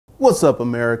What's up,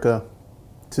 America?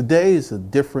 Today is a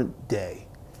different day.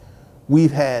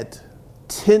 We've had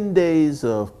 10 days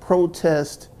of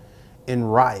protest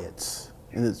and riots,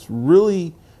 and it's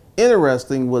really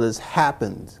interesting what has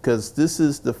happened because this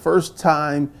is the first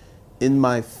time in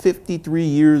my 53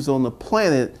 years on the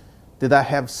planet that I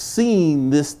have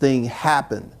seen this thing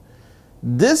happen.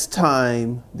 This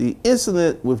time, the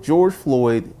incident with George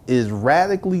Floyd is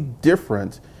radically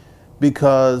different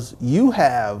because you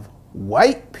have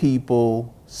white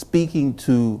people speaking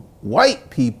to white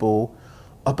people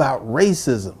about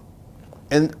racism.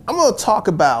 And I'm going to talk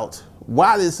about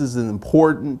why this is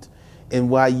important and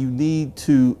why you need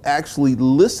to actually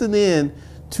listen in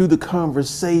to the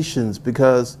conversations,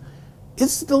 because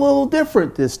it's a little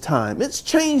different this time. It's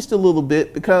changed a little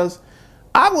bit because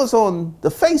I was on the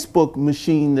Facebook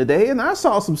machine today and I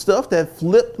saw some stuff that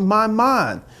flipped my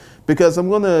mind, because I'm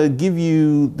going to give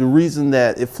you the reason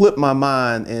that it flipped my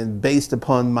mind and based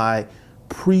upon my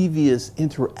previous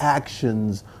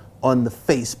interactions on the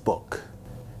Facebook.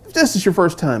 If this is your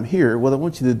first time here, what I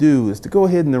want you to do is to go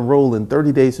ahead and enroll in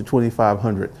 30 Days to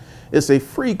 2,500. It's a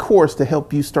free course to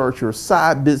help you start your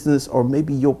side business or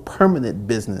maybe your permanent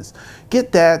business.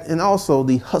 Get that, and also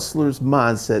the hustler's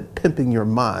mindset, pimping your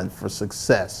mind for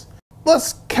success.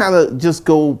 Let's kind of just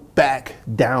go back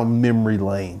down memory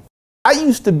lane. I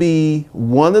used to be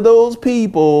one of those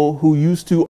people who used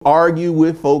to argue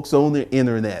with folks on the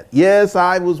internet. Yes,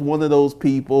 I was one of those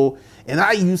people, and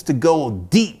I used to go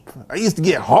deep. I used to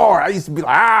get hard. I used to be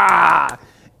like, ah!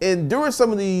 And during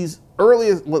some of these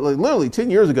earliest, literally 10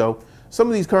 years ago, some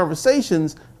of these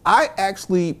conversations, I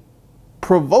actually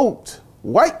provoked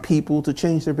white people to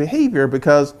change their behavior,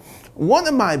 because one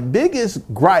of my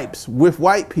biggest gripes with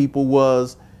white people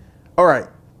was, all right,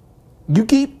 you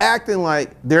keep acting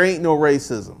like there ain't no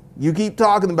racism. You keep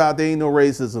talking about there ain't no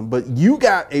racism, but you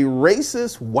got a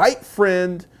racist white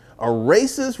friend, a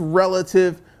racist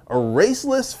relative, a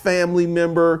raceless family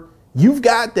member. You've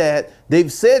got that.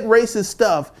 They've said racist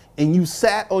stuff and you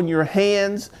sat on your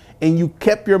hands and you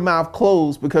kept your mouth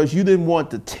closed because you didn't want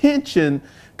the tension.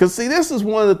 Because see, this is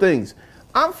one of the things.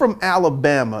 I'm from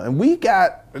Alabama and we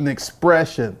got an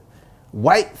expression,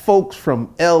 white folks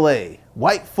from LA,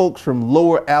 white folks from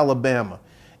lower Alabama.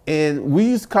 And we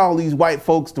used to call these white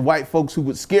folks the white folks who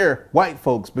would scare white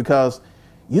folks, because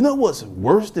you know what's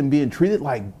worse than being treated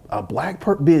like a black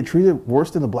person, being treated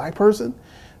worse than a black person?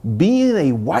 Being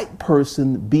a white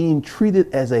person being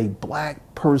treated as a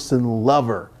black person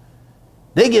lover.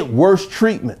 They get worse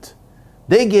treatment.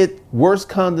 They get worse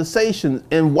condescension,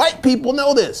 and white people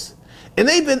know this. And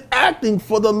they've been acting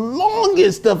for the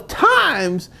longest of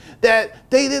times that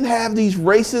they didn't have these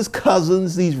racist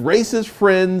cousins, these racist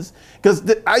friends. Because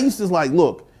I used to like,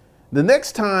 look, the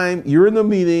next time you're in a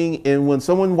meeting and when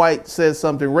someone white says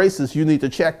something racist, you need to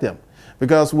check them.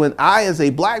 Because when I, as a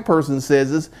black person,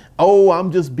 says this, oh,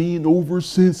 I'm just being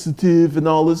oversensitive and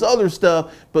all this other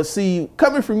stuff. But see,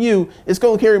 coming from you, it's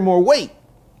going to carry more weight.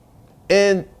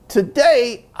 And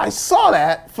today I saw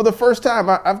that for the first time.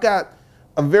 I've got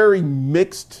a very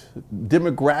mixed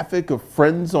demographic of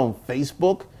friends on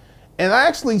Facebook. And I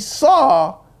actually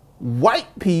saw white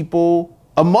people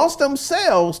amongst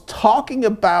themselves talking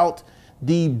about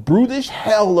the brutish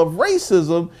hell of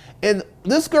racism. And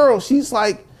this girl, she's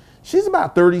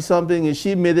about 30 something, and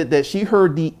she admitted that she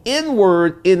heard the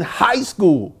N-word in high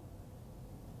school.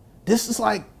 This is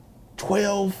like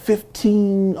 12,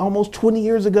 15, almost 20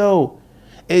 years ago.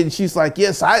 And she's like,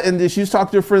 yes, and then she was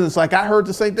talking to her friends. It's like, I heard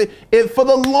the same thing. And for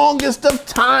the longest of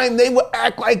time, they would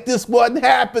act like this wasn't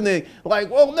happening. Like,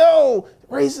 well, no,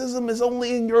 racism is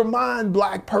only in your mind,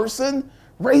 black person.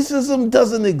 Racism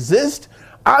doesn't exist.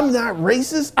 I'm not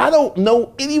racist. I don't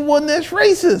know anyone that's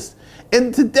racist.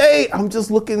 And today I'm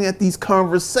just looking at these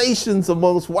conversations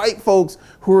amongst white folks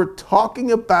who are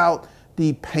talking about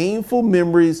the painful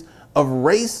memories of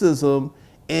racism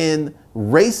and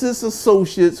racist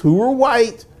associates who were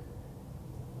white.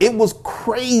 It was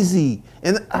crazy.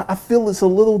 And I feel it's a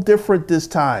little different this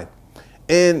time.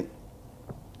 And,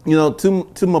 you know,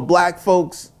 to my black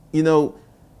folks, you know,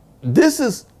 this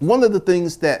is one of the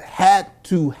things that had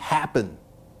to happen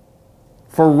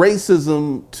for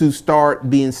racism to start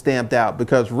being stamped out,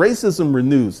 because racism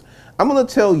renews. I'm going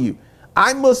to tell you,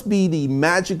 I must be the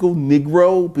magical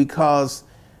Negro, because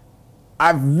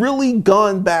I've really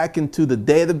gone back into the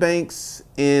data banks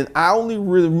and I only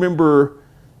remember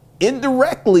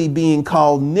indirectly being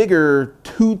called nigger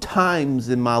 2 times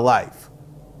in my life.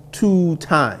 2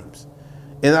 times.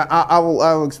 And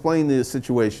I'll explain the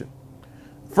situation.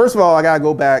 First of all, I got to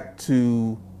go back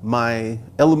to my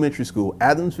elementary school,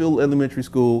 Adamsville Elementary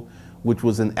School, which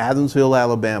was in Adamsville,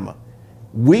 Alabama.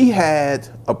 we had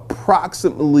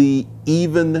approximately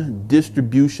even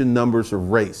distribution numbers of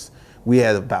race. We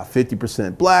had about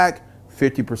 50% black,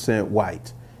 50%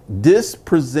 white. This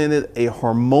presented a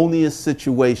harmonious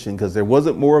situation because there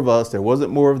wasn't more of us, there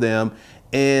wasn't more of them,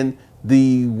 and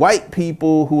the white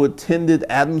people who attended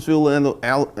Adamsville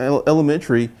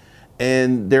Elementary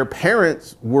and their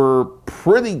parents were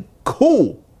pretty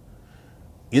cool.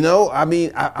 You know, I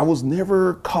mean, I was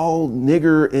never called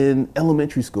nigger in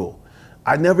elementary school.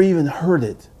 I never even heard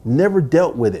it, never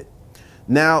dealt with it.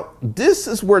 Now, this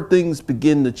is where things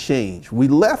begin to change. We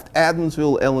left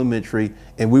Adamsville Elementary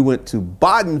and we went to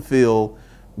Bodenfield,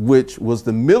 which was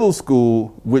the middle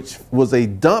school, which was a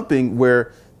dumping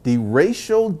where the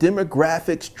racial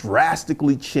demographics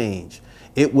drastically changed.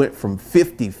 It went from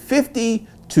 50-50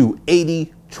 to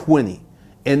 80-20.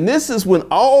 And this is when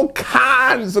all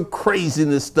kinds of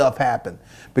craziness stuff happened,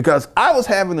 because I was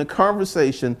having a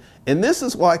conversation, and this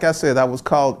is, like I said, I was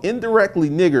called indirectly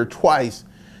nigger twice.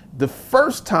 The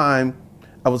first time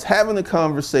I was having a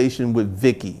conversation with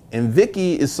Vicky, and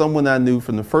Vicky is someone I knew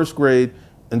from the 1st grade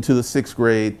into the 6th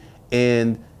grade,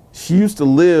 and she used to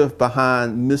live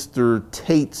behind Mr.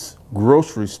 Tate's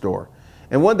grocery store.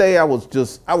 And one day I was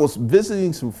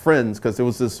visiting some friends because there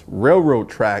was this railroad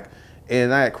track,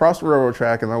 and I had crossed the railroad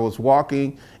track and I was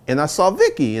walking and I saw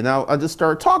Vicky, and I just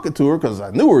started talking to her because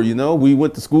I knew her, you know, we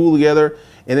went to school together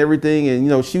and everything. And, you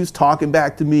know, she was talking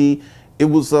back to me. It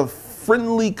was a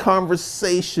friendly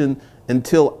conversation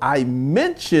until I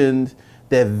mentioned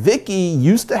that Vicky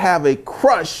used to have a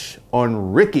crush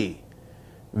on Ricky.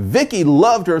 Vicky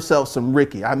loved herself some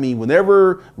Ricky. I mean,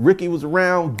 whenever Ricky was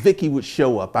around, Vicky would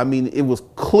show up. I mean, it was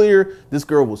clear this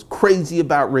girl was crazy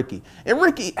about Ricky. And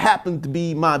Ricky happened to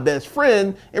be my best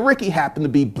friend, and Ricky happened to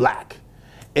be black.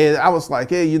 And I was like,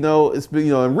 hey, you know, it's been,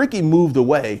 you know, and Ricky moved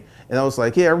away. And I was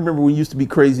like, yeah, I remember we used to be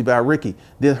crazy about Ricky.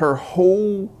 Then her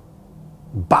whole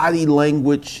body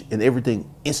language and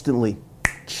everything instantly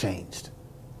changed.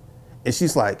 And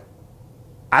she's like,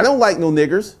 I don't like no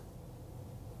niggers.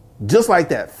 Just like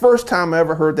that. First time I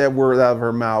ever heard that word out of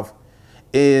her mouth.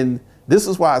 And this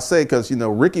is why I say, because, you know,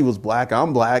 Ricky was black,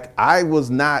 I'm black. I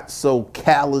was not so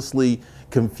callously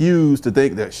confused to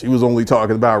think that she was only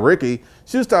talking about Ricky.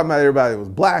 She was talking about everybody that was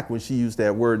black when she used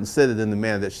that word and said it in the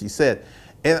manner that she said.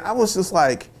 And I was just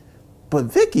like, but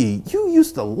Vicky, you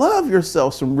used to love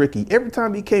yourself some Ricky. Every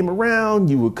time he came around,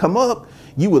 you would come up,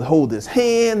 you would hold his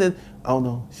hand, and oh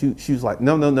no, she was like,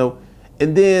 no, no, no.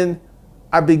 And then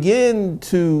I began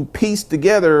to piece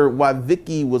together why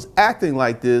Vicky was acting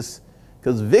like this,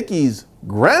 because Vicky's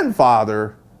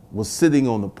grandfather was sitting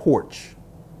on the porch.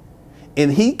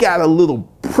 And he got a little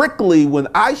prickly when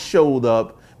I showed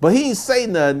up, but he didn't say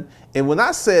nothing. And when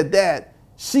I said that,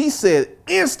 she said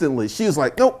instantly, she was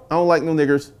like, nope, I don't like no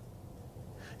niggers.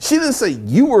 She didn't say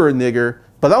you were a nigger,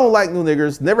 but I don't like no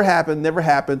niggers. Never happened, never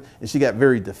happened. And she got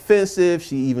very defensive.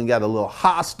 She even got a little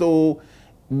hostile.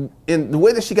 And the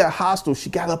way that she got hostile, she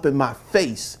got up in my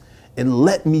face and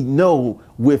let me know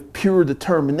with pure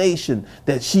determination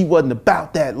that she wasn't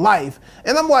about that life.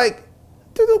 And I'm like,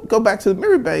 go back to the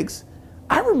Marybanks.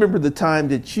 I remember the time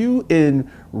that you and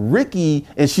Ricky,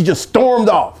 and she just stormed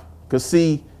off. Because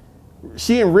see,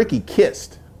 she and Ricky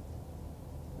kissed.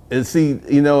 And see,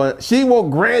 you know, she didn't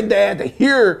want granddad to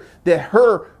hear that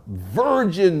her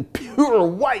virgin, pure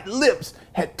white lips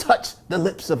had touched the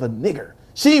lips of a nigger.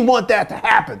 She didn't want that to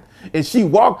happen. And she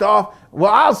walked off.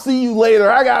 Well, I'll see you later.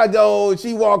 I gotta go. And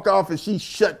she walked off and she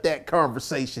shut that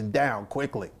conversation down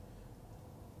quickly.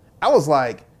 I was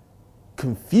like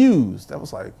confused. I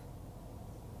was like,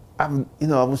 I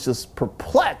was just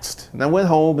perplexed. And I went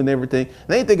home and everything.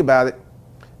 And I didn't think about it.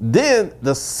 Then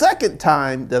the second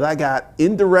time that I got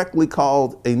indirectly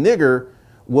called a nigger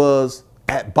was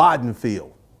at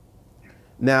Bodenfield.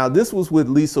 Now, this was with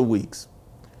Lisa Weeks.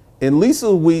 And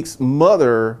Lisa Weeks'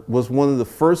 mother was one of the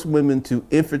first women to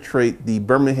infiltrate the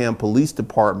Birmingham Police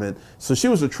Department. So she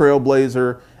was a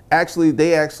trailblazer. Actually,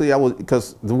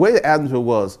 because the way that Adamsville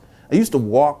was, I used to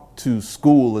walk to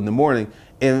school in the morning,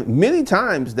 and many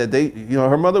times that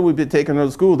her mother would be taking her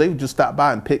to school, they would just stop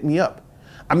by and pick me up.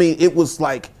 I mean, it was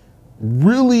like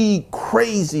really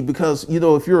crazy because, you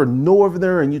know, if you're a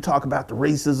northerner and you talk about the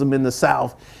racism in the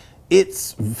South,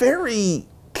 it's very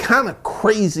kind of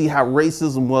crazy how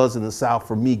racism was in the South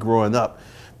for me growing up,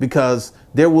 because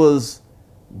there was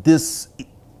this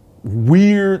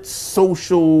weird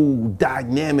social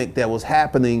dynamic that was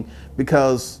happening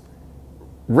because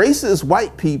racist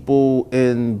white people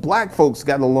and black folks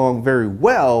got along very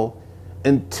well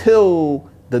until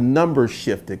the numbers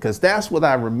shifted, because that's what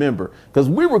I remember. Because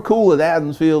we were cool at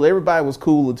Adamsfield, everybody was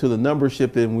cool until the numbers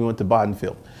shifted and we went to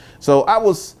Bodenfield. So I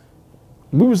was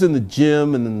we was in the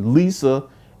gym, and then Lisa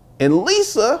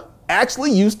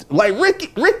actually used to, like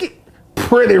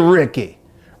pretty Ricky.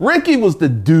 Ricky was the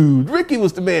dude. Ricky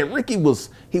was the man. He was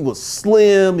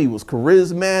slim. He was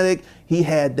charismatic. He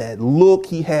had that look.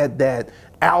 He had that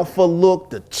alpha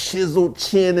look, the chiseled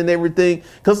chin and everything.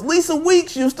 Because Lisa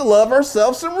Weeks used to love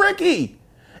herself some Ricky.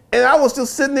 And I was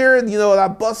just sitting there, and and I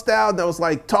bust out, and I was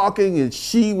like talking, and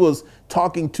she was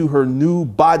talking to her new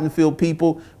Bodenfield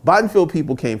people. Bodenfield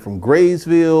people came from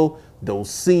Graysville,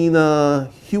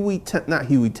 Dosina,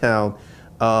 Hueytown,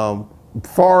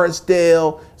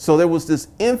 Forestdale. So there was this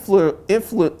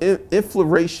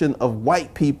infiltration of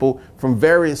white people from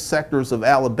various sectors of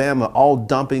Alabama, all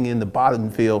dumping into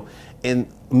Bodenfield. And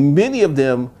many of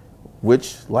them,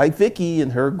 which like Vicky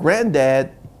and her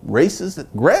granddad, racist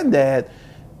granddad,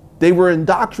 they were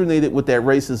indoctrinated with that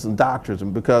racist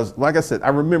doctrine. Because like I said, I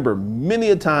remember many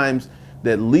a times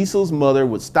that Lisa's mother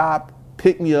would stop,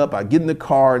 pick me up, I'd get in the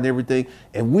car and everything,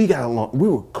 and we got along. We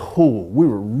were cool. We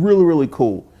were really, really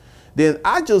cool. Then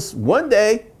I just, one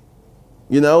day,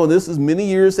 and this is many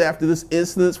years after this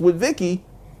incident with Vicky,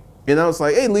 and I was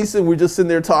like, hey, Lisa, we're just sitting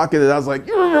there talking, and I was like,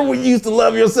 you remember when you used to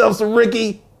love yourself some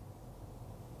Ricky?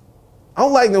 I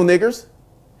don't like no niggers.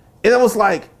 And I was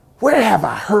like, where have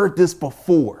I heard this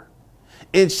before?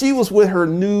 And she was with her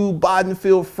new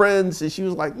Bodenfield friends, and she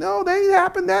was like, no, that ain't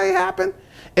happened, that ain't happened.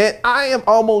 And I am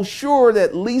almost sure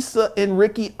that Lisa and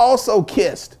Ricky also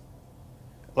kissed.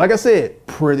 Like I said,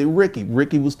 pretty Ricky.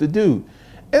 Ricky was the dude.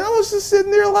 And I was just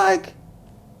sitting there like,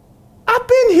 I've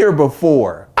been here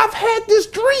before. I've had this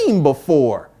dream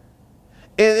before.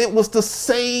 And it was the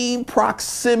same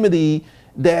proximity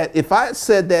that if I had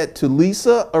said that to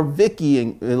Lisa or Vicky,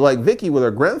 and like Vicky with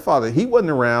her grandfather, he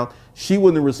wasn't around, she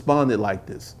wouldn't have responded like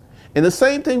this. And the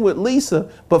same thing with Lisa,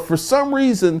 but for some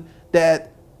reason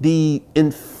that the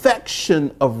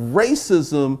infection of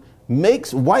racism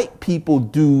makes white people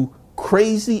do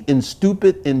crazy and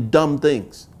stupid and dumb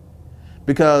things.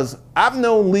 Because I've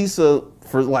known Lisa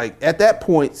for like, at that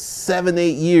point, 7,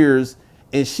 8 years,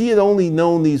 and she had only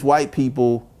known these white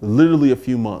people literally a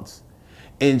few months.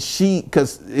 And she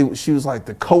was like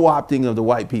the co-opting of the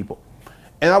white people.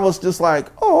 And I was just like,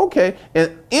 oh, okay.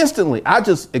 And instantly, I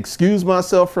just excused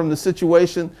myself from the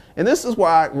situation. And this is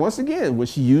why, once again, when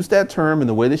she used that term and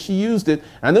the way that she used it,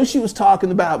 I know she was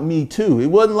talking about me too. It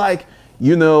wasn't like,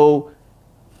 you're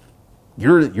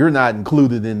not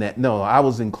included in that. No, I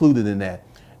was included in that.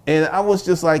 And I was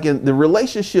just like, and the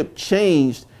relationship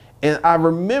changed. And I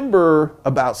remember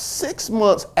about 6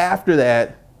 months after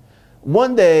that,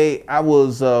 one day I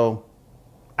was out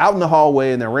in the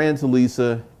hallway, and I ran to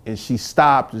Lisa, and she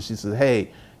stopped and she said,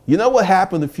 hey, you know what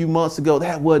happened a few months ago?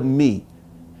 That wasn't me.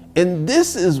 And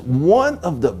this is one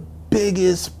of the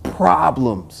biggest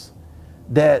problems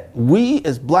that we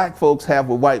as black folks have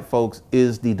with white folks,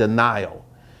 is the denial.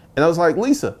 And I was like,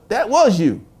 Lisa, that was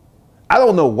you. I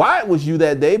don't know why it was you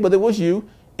that day, but it was you.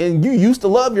 And you used to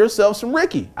love yourself some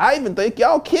Ricky. I even think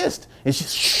y'all kissed. And she,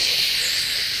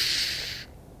 shh.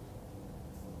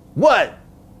 What?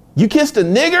 You kissed a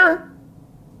nigger?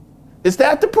 Is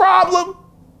that the problem?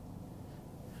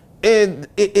 And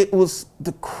it was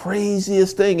the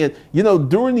craziest thing. And,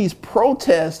 during these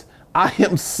protests, I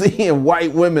am seeing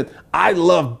white women, I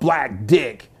love black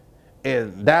dick.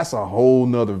 And that's a whole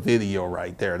nother video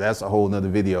right there. That's a whole nother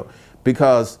video.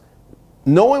 Because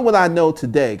knowing what I know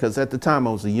today, because at the time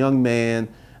I was a young man,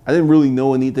 I didn't really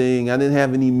know anything. I didn't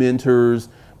have any mentors.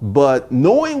 But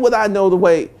knowing what I know,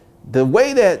 the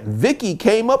way that Vicky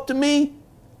came up to me,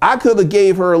 I could have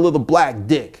gave her a little black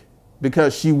dick,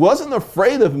 because she wasn't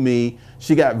afraid of me.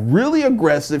 She got really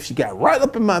aggressive. She got right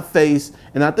up in my face.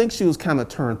 And I think she was kind of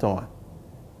turned on.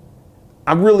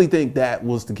 I really think that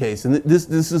was the case. And this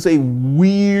is a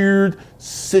weird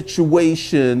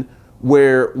situation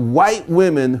where white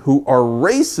women who are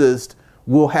racist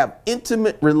will have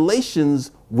intimate relations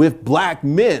with black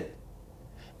men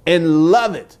and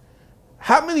love it.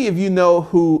 How many of you know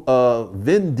who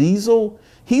Vin Diesel?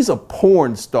 He's a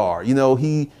porn star.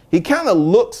 He kind of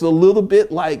looks a little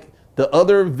bit like the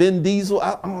other Vin Diesel.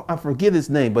 I forget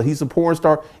his name, but he's a porn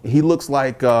star. He looks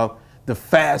like the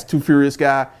Fast Too Furious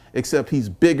guy, except he's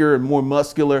bigger and more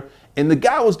muscular. And the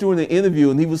guy was doing an interview,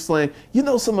 and he was saying,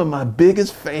 some of my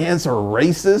biggest fans are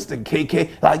racist and KK.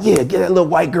 Like, yeah, get that little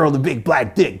white girl the big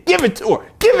black dick. Give it to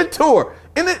her. Give it to her.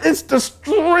 And it's the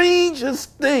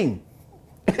strangest thing.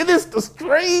 It is the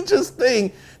strangest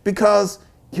thing, because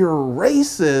you're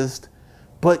racist,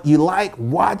 but you like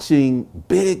watching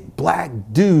big black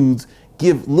dudes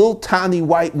give little tiny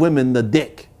white women the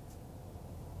dick.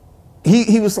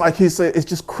 He said, it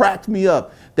just cracked me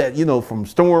up. that, you know, from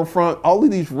Stormfront, all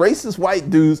of these racist white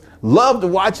dudes love to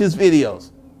watch his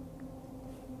videos.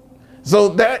 So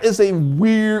that is a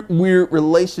weird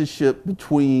relationship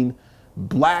between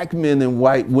black men and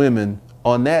white women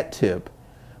on that tip.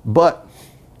 But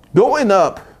going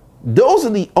up, those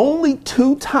are the only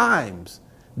 2 times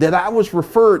that I was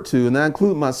referred to, and I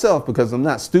include myself because I'm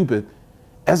not stupid,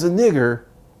 as a nigger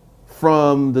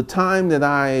from the time that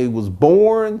I was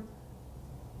born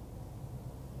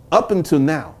up until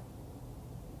now.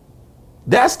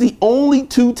 That's the only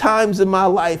 2 times in my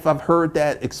life I've heard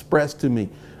that expressed to me.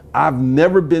 I've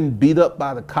never been beat up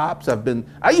by the cops.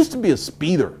 I used to be a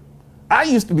speeder. I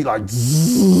used to be like,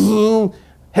 zoom,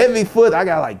 heavy foot. I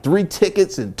got like 3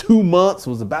 tickets in 2 months,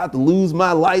 was about to lose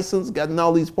my license, gotten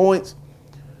all these points.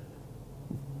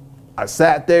 I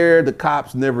sat there, the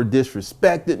cops never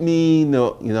disrespected me.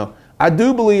 No, you know, I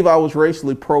do believe I was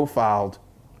racially profiled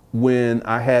when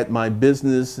I had my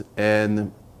business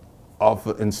in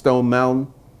Stone Mountain,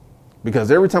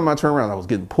 because every time I turned around, I was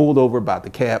getting pulled over by the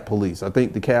cab police. I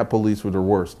think the cab police were the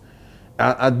worst.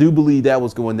 I do believe that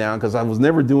was going down because I was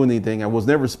never doing anything. I was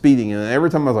never speeding. And every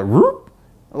time I was like, whoop,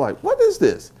 I'm like, what is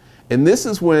this? And this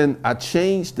is when I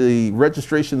changed the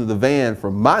registration of the van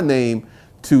from my name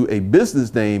to a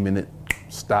business name, and it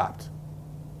stopped.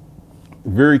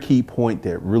 Very key point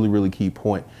there, really key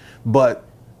point. But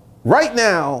right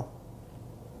now,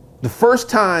 the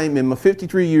first time in my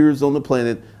 53 years on the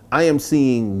planet, I am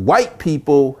seeing white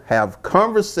people have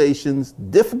conversations,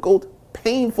 difficult,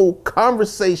 painful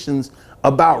conversations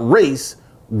about race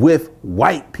with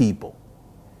white people.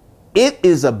 It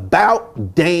is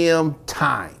about damn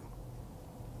time.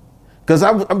 Because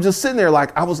I'm just sitting there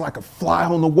like, I was like a fly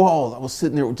on the wall. I was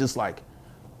sitting there just like,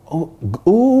 oh,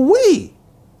 ooh-wee.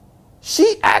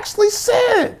 She actually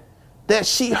said that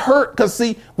she hurt. Because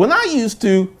see, when I used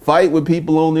to fight with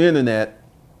people on the internet,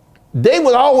 they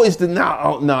would always deny,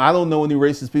 oh, no, I don't know any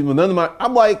racist people.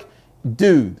 I'm like,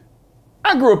 dude,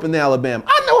 I grew up in Alabama.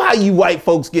 I know how you white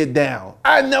folks get down.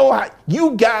 I know how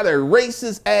you got a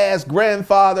racist ass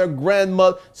grandfather,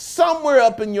 grandmother, somewhere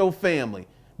up in your family.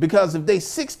 Because if they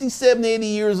 60, 70, 80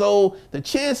 years old, the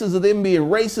chances of them being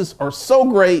racist are so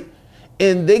great,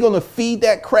 and they're gonna feed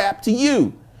that crap to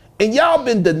you. And y'all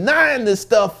been denying this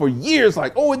stuff for years,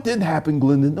 like, oh, it didn't happen,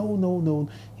 Glenda. No.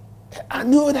 I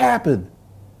knew it happened.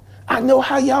 I know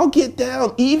how y'all get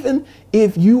down. Even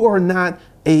if you are not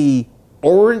an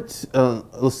outwardly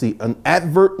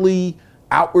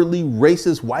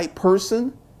racist white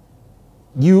person,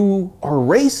 you are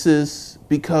racist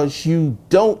because you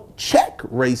don't check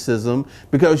racism,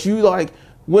 because you like,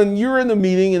 when you're in the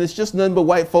meeting and it's just nothing but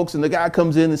white folks and the guy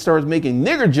comes in and starts making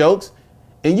nigger jokes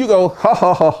and you go, ha,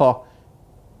 ha, ha, ha.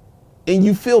 And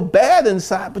you feel bad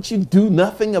inside, but you do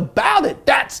nothing about it.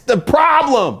 That's the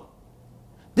problem.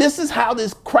 This is how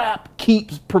this crap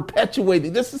keeps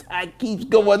perpetuating. This is how it keeps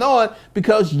going on,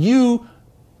 because you,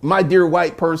 my dear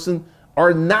white person,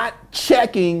 are not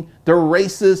checking the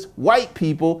racist white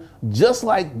people, just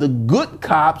like the good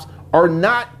cops are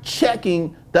not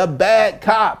checking the bad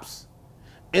cops.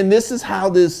 And this is how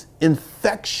this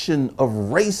infection of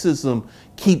racism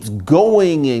keeps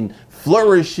going and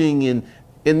flourishing. And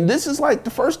this is like the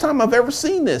first time I've ever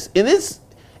seen this. And it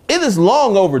is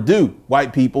long overdue,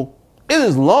 white people. It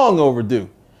is long overdue,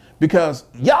 because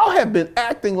y'all have been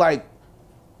acting like,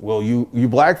 well, you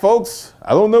black folks,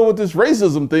 I don't know what this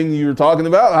racism thing you're talking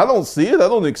about. I don't see it. I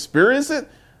don't experience it.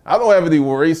 I don't have any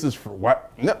racist for white.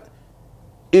 No.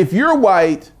 If you're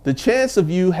white, the chance of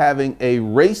you having a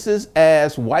racist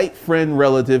ass white friend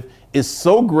relative is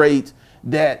so great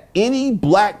that any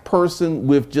black person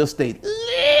with just a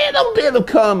little bit of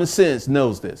common sense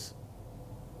knows this.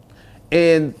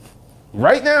 And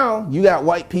right now, you got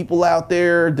white people out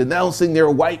there denouncing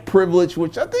their white privilege,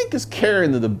 which I think is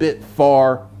carrying it a bit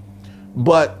far.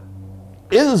 But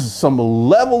it is some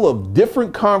level of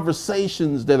different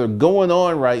conversations that are going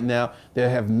on right now that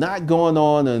have not gone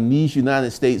on in these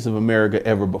United States of America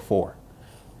ever before.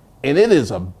 And it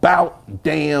is about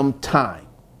damn time.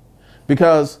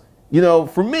 Because, you know,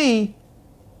 for me,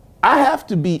 I have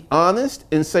to be honest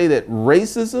and say that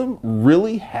racism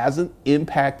really hasn't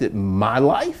impacted my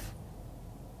life.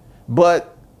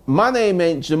 But my name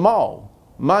ain't Jamal.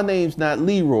 My name's not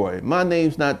Leroy. My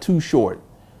name's not Too Short.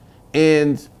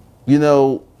 And, you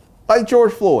know, like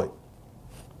George Floyd,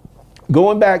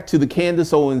 going back to the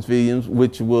Candace Owens videos,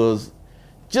 which was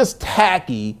just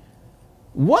tacky,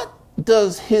 what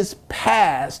does his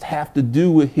past have to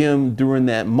do with him during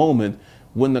that moment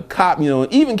when the cop, you know,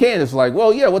 even Candace was like,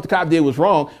 well, yeah, what the cop did was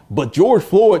wrong, but George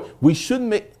Floyd, we shouldn't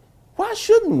make, why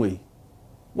shouldn't we?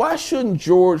 Why shouldn't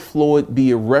George Floyd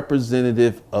be a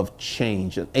representative of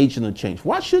change, an agent of change?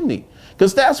 Why shouldn't he?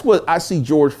 Because that's what I see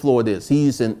George Floyd is.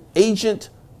 He's an agent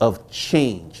of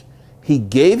change. He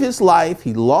gave his life,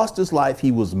 he lost his life,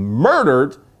 he was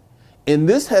murdered, and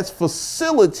this has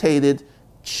facilitated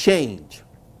change.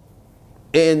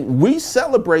 And we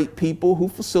celebrate people who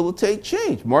facilitate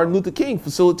change. Martin Luther King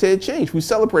facilitated change. We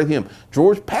celebrate him.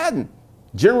 George Patton,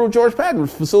 General George Patton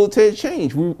facilitated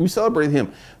change. We celebrate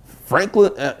him.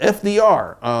 Franklin,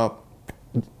 FDR,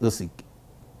 let's see,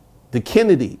 the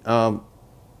Kennedy.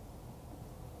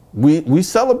 We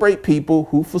celebrate people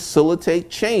who facilitate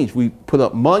change. We put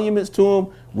up monuments to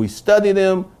them. We study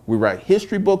them. We write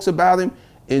history books about him.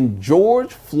 And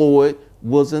George Floyd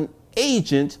was an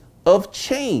agent of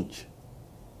change.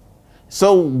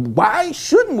 So why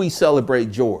shouldn't we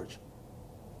celebrate George?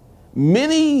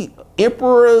 Many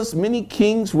emperors, many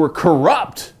kings were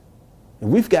corrupt. And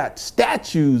we've got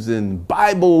statues and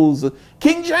Bibles.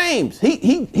 King James, he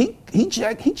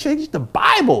changed the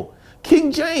Bible.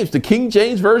 King James, the King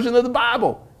James version of the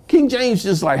Bible. King James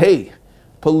just like, hey,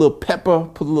 put a little pepper,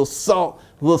 put a little salt,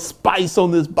 a little spice on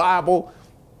this Bible.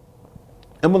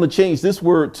 I'm going to change this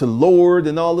word to Lord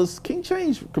and all this. King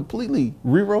James completely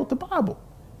rewrote the Bible.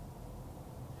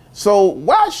 So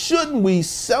why shouldn't we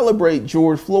celebrate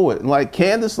George Floyd? And like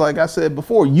Candace, like I said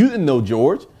before, you didn't know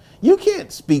George. You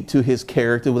can't speak to his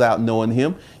character without knowing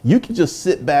him. You can just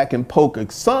sit back and poke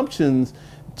assumptions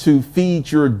to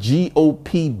feed your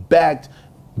GOP-backed,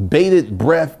 bated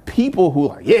breath people who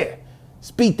are like, yeah,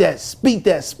 speak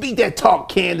that talk,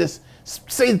 Candace.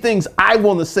 Say the things I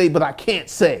want to say, but I can't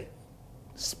say.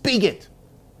 Speak it.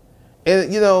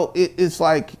 And, you know, it's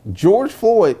like George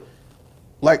Floyd,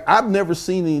 like I've never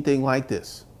seen anything like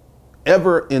this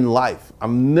ever in life. I've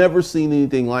never seen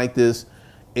anything like this.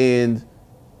 And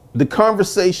the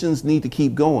conversations need to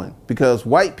keep going because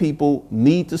white people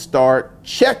need to start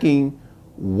checking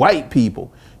white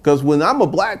people. Because when I'm a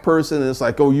black person, it's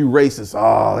like, oh, you racist.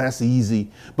 Oh, that's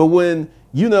easy. But when,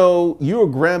 you know, you're a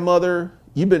grandmother,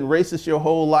 you've been racist your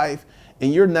whole life,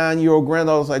 and your 9-year-old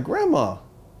granddaughter's like, Grandma,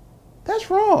 that's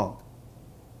wrong.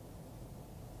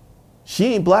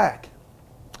 She ain't black.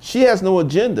 She has no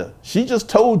agenda. She just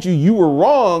told you you were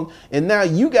wrong, and now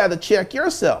you got to check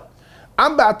yourself.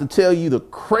 I'm about to tell you the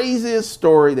craziest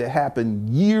story that happened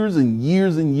years and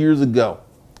years and years ago.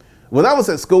 When I was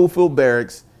at Schofield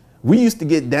Barracks, we used to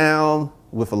get down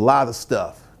with a lot of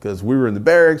stuff because we were in the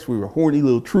barracks, we were horny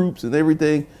little troops and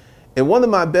everything. And one of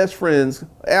my best friends,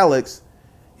 Alex,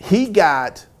 he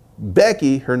got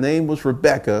Becky, her name was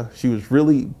Rebecca, she was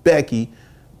really Becky,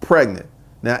 pregnant.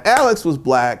 Now Alex was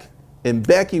black and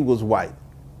Becky was white.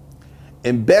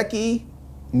 And Becky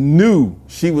knew,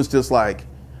 she was just like,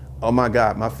 oh my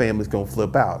God, my family's gonna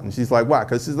flip out. And she's like, why?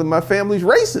 Because my family's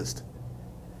racist.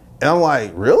 And I'm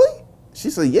like, really? She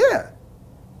said, yeah.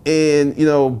 And, you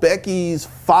know, Becky's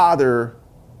father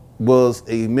was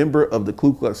a member of the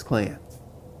Ku Klux Klan.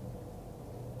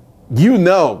 You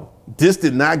know, this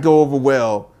did not go over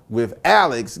well with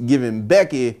Alex giving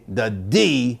Becky the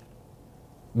D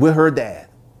with her dad.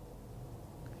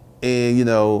 And, you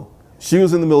know, she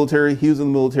was in the military, he was in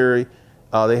the military.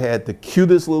 They had the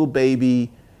cutest little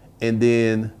baby. And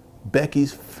then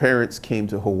Becky's parents came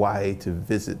to Hawaii to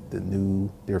visit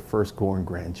their firstborn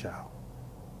grandchild.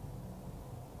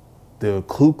 The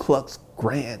Ku Klux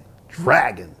Grand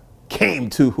Dragon came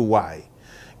to Hawaii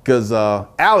because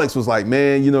Alex was like,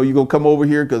 man, you know, you gonna come over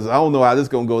here because I don't know how this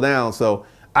gonna go down. So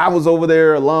I was over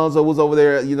there, Alonzo was over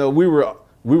there. You know, we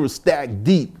were stacked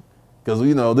deep because,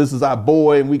 you know, this is our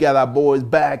boy and we got our boys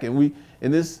back. And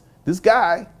this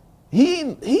guy, he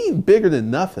ain't bigger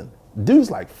than nothing.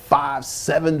 Dude's like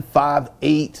 5'7",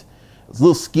 5'8",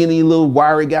 little skinny, little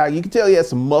wiry guy. You can tell he has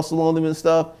some muscle on him and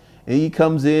stuff. And he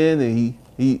comes in and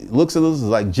he looks at us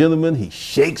like, gentlemen, he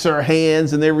shakes our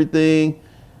hands and everything.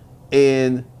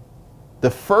 And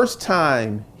the first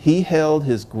time he held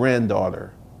his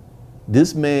granddaughter,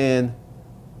 this man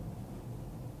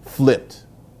flipped.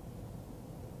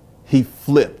 He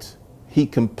flipped. He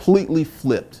completely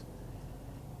flipped.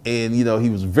 And, you know, he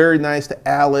was very nice to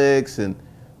Alex, and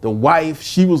the wife,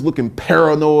 she was looking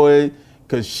paranoid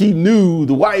because she knew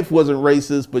the wife wasn't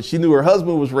racist, but she knew her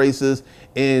husband was racist.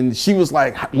 And she was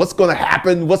like, what's going to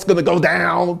happen? What's going to go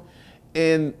down?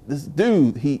 And this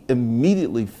dude, he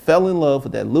immediately fell in love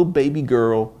with that little baby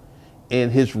girl,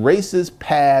 and his racist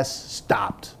past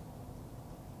stopped.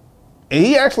 And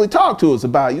he actually talked to us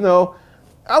about, you know,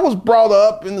 I was brought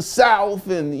up in the South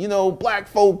and, you know, black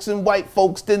folks and white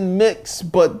folks didn't mix,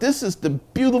 but this is the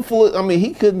beautiful, I mean,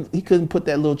 he couldn't put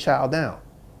that little child down.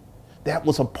 That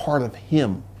was a part of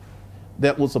him.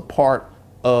 That was a part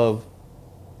of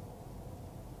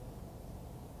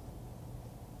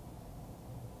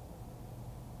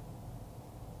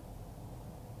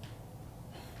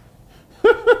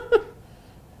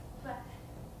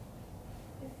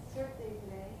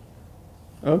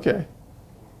Okay.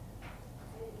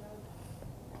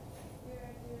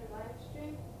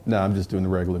 No, I'm just doing the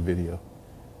regular video.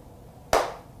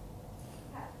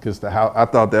 Because I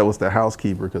thought that was the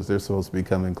housekeeper because they're supposed to be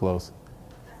coming close.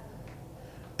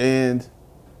 And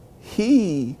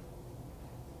he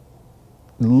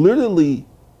literally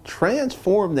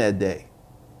transformed that day.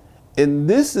 And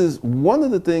this is one of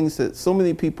the things that so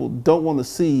many people don't want to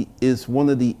see, is one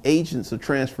of the agents of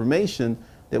transformation,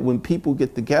 that when people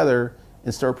get together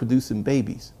and start producing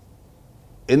babies.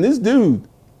 And this dude,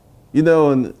 you know,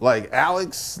 and like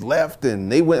Alex left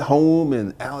and they went home,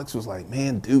 and Alex was like,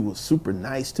 man, dude was super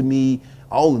nice to me.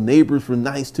 All the neighbors were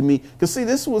nice to me. Because see,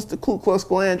 this was the Ku Klux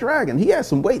Klan dragon. He had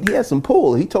some weight, he had some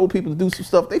pull. He told people to do some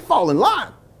stuff, they fall in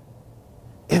line.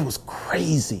 It was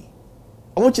crazy.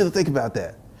 I want you to think about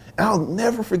that. And I'll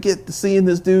never forget seeing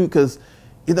this dude, because,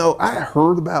 you know, I had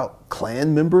heard about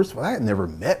Klan members, but I had never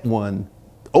met one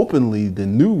openly that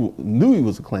knew he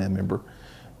was a Klan member.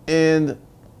 And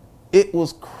it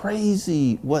was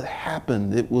crazy what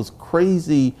happened. It was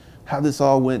crazy how this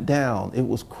all went down. It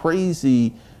was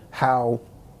crazy how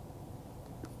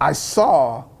I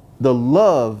saw the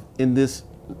love in this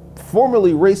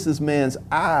formerly racist man's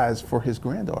eyes for his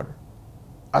granddaughter.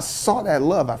 I saw that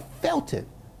love, I felt it.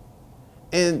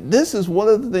 And this is one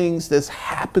of the things that's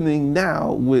happening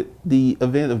now with the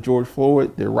event of George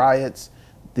Floyd, the riots,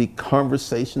 the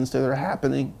conversations that are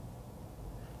happening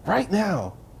right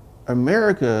now.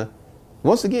 America,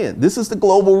 once again, this is the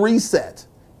global reset,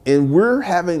 and we're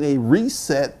having a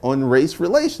reset on race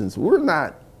relations. We're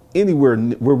not anywhere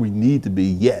where we need to be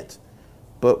yet,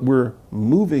 but we're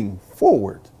moving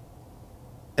forward.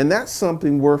 And that's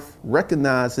something worth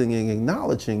recognizing and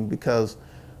acknowledging, because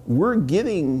we're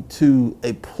getting to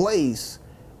a place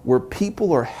where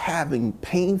people are having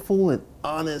painful and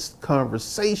honest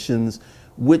conversations,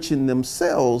 which in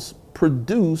themselves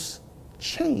produce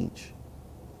change,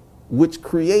 which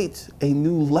creates a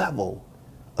new level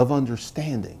of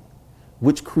understanding,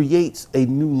 which creates a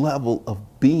new level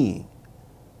of being.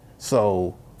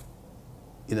 So,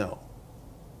 you know,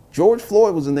 George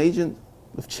Floyd was an agent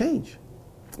of change,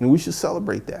 and we should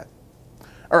celebrate that.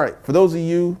 All right, for those of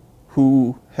you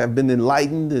who have been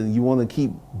enlightened and you want to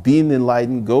keep being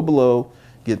enlightened, go below,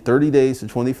 get 30 days to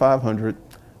 2,500.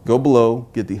 Go below,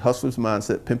 get the Hustler's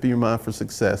Mindset, Pimping Your Mind for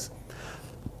Success.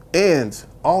 And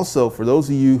also, for those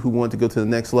of you who want to go to the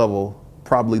next level,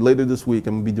 probably later this week,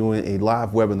 I'm gonna be doing a live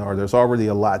webinar. There's already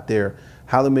a lot there.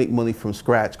 How to make money from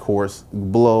scratch course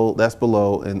below, that's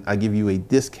below, and I give you a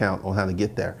discount on how to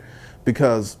get there.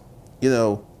 Because, you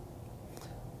know,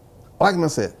 like I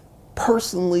said,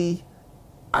 personally,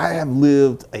 I have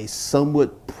lived a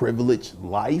somewhat privileged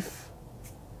life,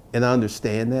 and I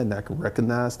understand that and I can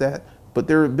recognize that, but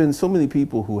there have been so many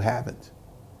people who haven't.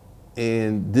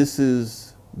 And this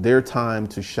is their time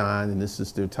to shine, and this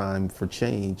is their time for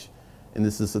change, and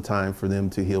this is the time for them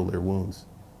to heal their wounds.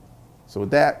 So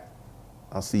with that,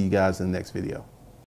 I'll see you guys in the next video.